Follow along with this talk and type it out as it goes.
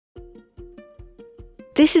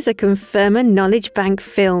This is a Conferma Knowledge Bank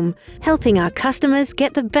film, helping our customers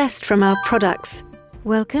get the best from our products.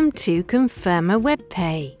 Welcome to Conferma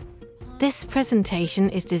WebPay. This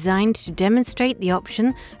presentation is designed to demonstrate the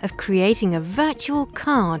option of creating a virtual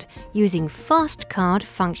card using Fast Card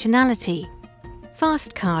functionality.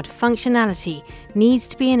 Fast Card functionality needs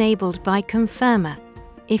to be enabled by Conferma.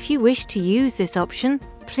 If you wish to use this option,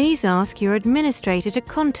 please ask your administrator to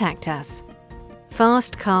contact us.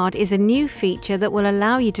 Fast Card is a new feature that will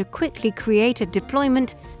allow you to quickly create a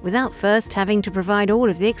deployment without first having to provide all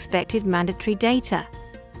of the expected mandatory data.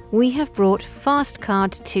 We have brought Fast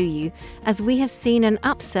Card to you as we have seen an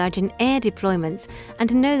upsurge in air deployments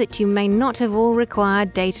and know that you may not have all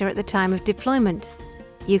required data at the time of deployment.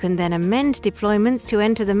 You can then amend deployments to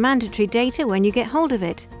enter the mandatory data when you get hold of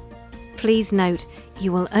it. Please note,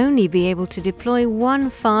 you will only be able to deploy one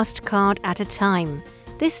Fast Card at a time.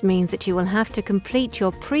 This means that you will have to complete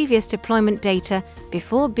your previous deployment data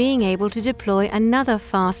before being able to deploy another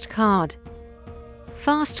Fast Card.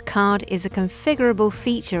 Fast Card is a configurable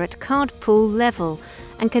feature at card pool level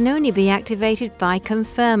and can only be activated by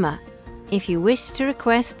Conferma. If you wish to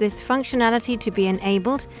request this functionality to be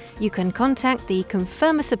enabled, you can contact the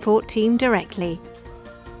Conferma support team directly.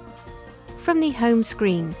 From the home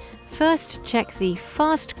screen, first check the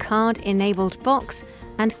Fast Card enabled box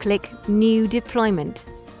and click New Deployment.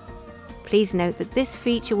 Please note that this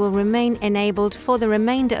feature will remain enabled for the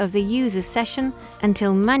remainder of the user session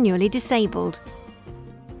until manually disabled.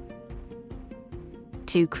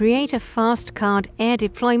 To create a Fast Card air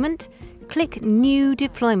deployment, click New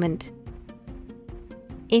Deployment.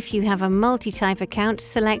 If you have a multi-type account,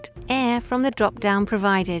 select Air from the drop-down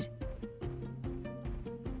provided.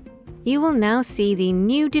 You will now see the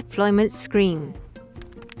New Deployment screen.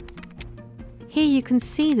 Here you can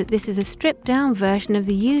see that this is a stripped-down version of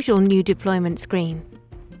the usual New Deployment screen.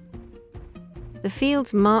 The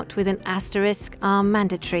fields marked with an asterisk are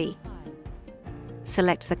mandatory.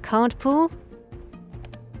 Select the card pool,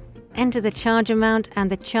 enter the charge amount and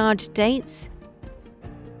the charge dates,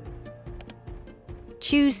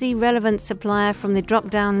 choose the relevant supplier from the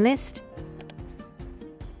drop-down list.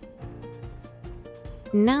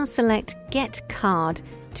 Now select Get Card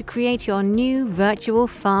to create your new virtual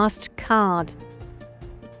Fast Card.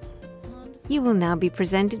 You will now be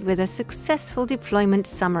presented with a successful deployment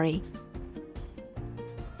summary.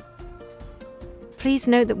 Please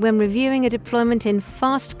note that when reviewing a deployment in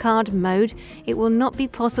Fast Card mode, it will not be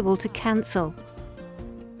possible to cancel.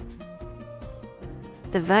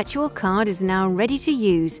 The virtual card is now ready to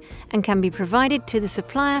use and can be provided to the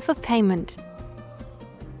supplier for payment.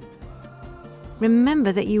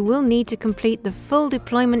 Remember that you will need to complete the full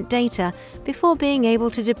deployment data before being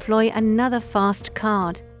able to deploy another Fast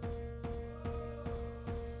Card.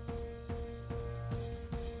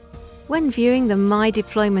 When viewing the My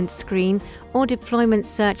Deployment screen or deployment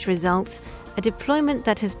search results, a deployment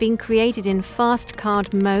that has been created in Fast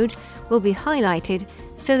Card mode will be highlighted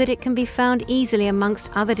so that it can be found easily amongst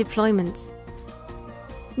other deployments.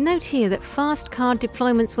 Note here that Fast Card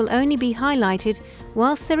deployments will only be highlighted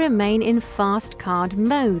whilst they remain in Fast Card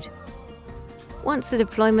mode. Once the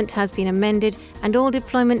deployment has been amended and all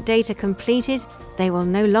deployment data completed, they will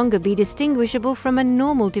no longer be distinguishable from a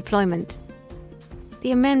normal deployment.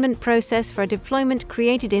 The amendment process for a deployment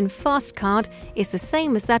created in Fast Card is the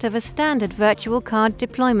same as that of a standard virtual card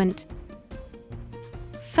deployment.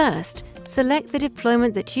 First, select the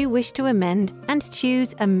deployment that you wish to amend and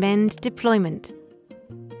choose Amend Deployment.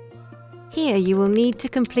 Here you will need to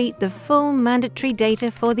complete the full mandatory data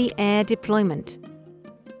for the air deployment.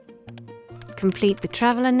 Complete the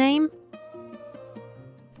traveller name,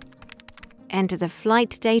 enter the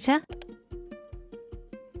flight data,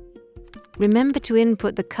 remember to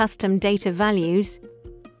input the custom data values.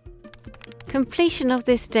 Completion of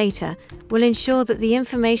this data will ensure that the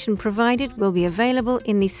information provided will be available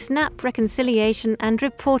in the Snap Reconciliation and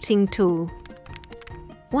Reporting tool.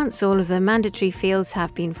 Once all of the mandatory fields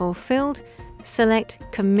have been fulfilled, select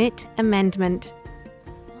Commit Amendment.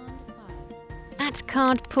 At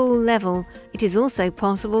card pool level, it is also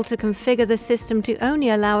possible to configure the system to only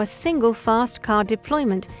allow a single Fast Card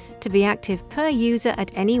deployment to be active per user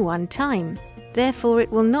at any one time. Therefore, it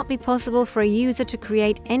will not be possible for a user to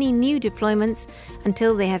create any new deployments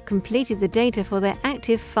until they have completed the data for their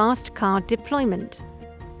active Fast Card deployment.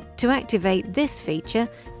 To activate this feature,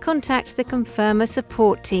 contact the Conferma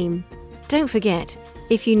support team. Don't forget,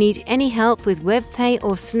 if you need any help with WebPay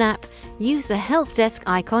or Snap, use the help desk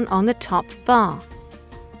icon on the top bar.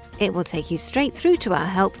 It will take you straight through to our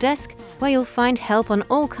help desk, where you'll find help on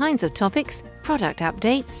all kinds of topics, product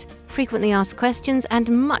updates, frequently asked questions, and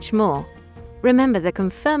much more. Remember, the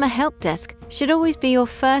Conferma Help Desk should always be your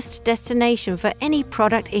first destination for any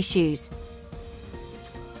product issues.